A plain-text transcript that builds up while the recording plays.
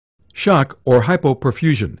Shock, or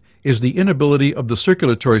hypoperfusion, is the inability of the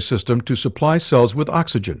circulatory system to supply cells with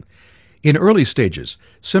oxygen. In early stages,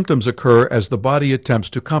 symptoms occur as the body attempts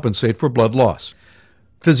to compensate for blood loss.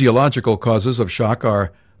 Physiological causes of shock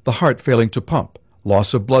are the heart failing to pump,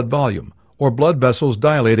 loss of blood volume, or blood vessels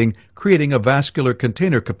dilating, creating a vascular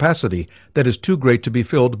container capacity that is too great to be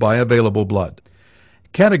filled by available blood.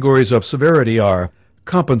 Categories of severity are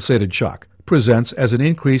compensated shock, presents as an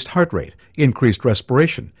increased heart rate, increased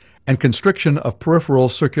respiration, and constriction of peripheral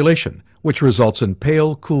circulation, which results in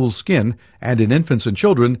pale, cool skin and, in infants and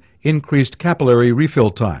children, increased capillary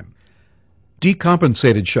refill time.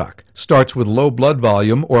 Decompensated shock starts with low blood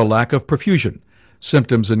volume or lack of perfusion.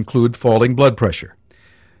 Symptoms include falling blood pressure.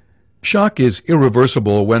 Shock is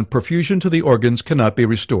irreversible when perfusion to the organs cannot be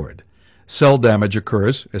restored. Cell damage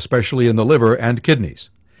occurs, especially in the liver and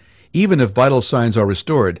kidneys. Even if vital signs are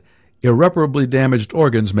restored, irreparably damaged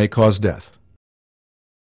organs may cause death.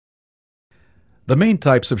 The main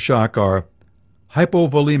types of shock are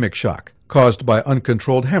hypovolemic shock, caused by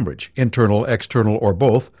uncontrolled hemorrhage, internal, external, or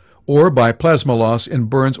both, or by plasma loss in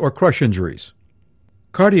burns or crush injuries.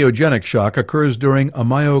 Cardiogenic shock occurs during a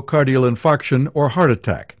myocardial infarction or heart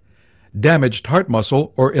attack. Damaged heart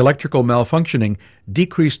muscle or electrical malfunctioning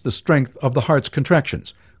decrease the strength of the heart's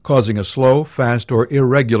contractions, causing a slow, fast, or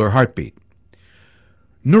irregular heartbeat.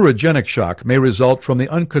 Neurogenic shock may result from the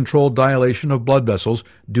uncontrolled dilation of blood vessels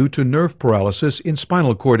due to nerve paralysis in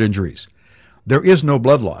spinal cord injuries. There is no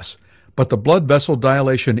blood loss, but the blood vessel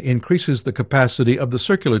dilation increases the capacity of the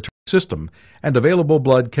circulatory system, and available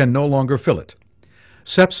blood can no longer fill it.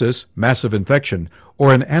 Sepsis, massive infection,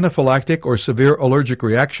 or an anaphylactic or severe allergic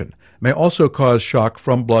reaction may also cause shock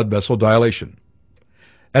from blood vessel dilation.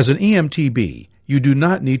 As an EMTB, you do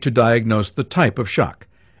not need to diagnose the type of shock.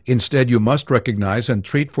 Instead, you must recognize and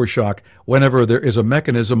treat for shock whenever there is a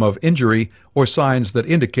mechanism of injury or signs that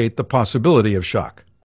indicate the possibility of shock.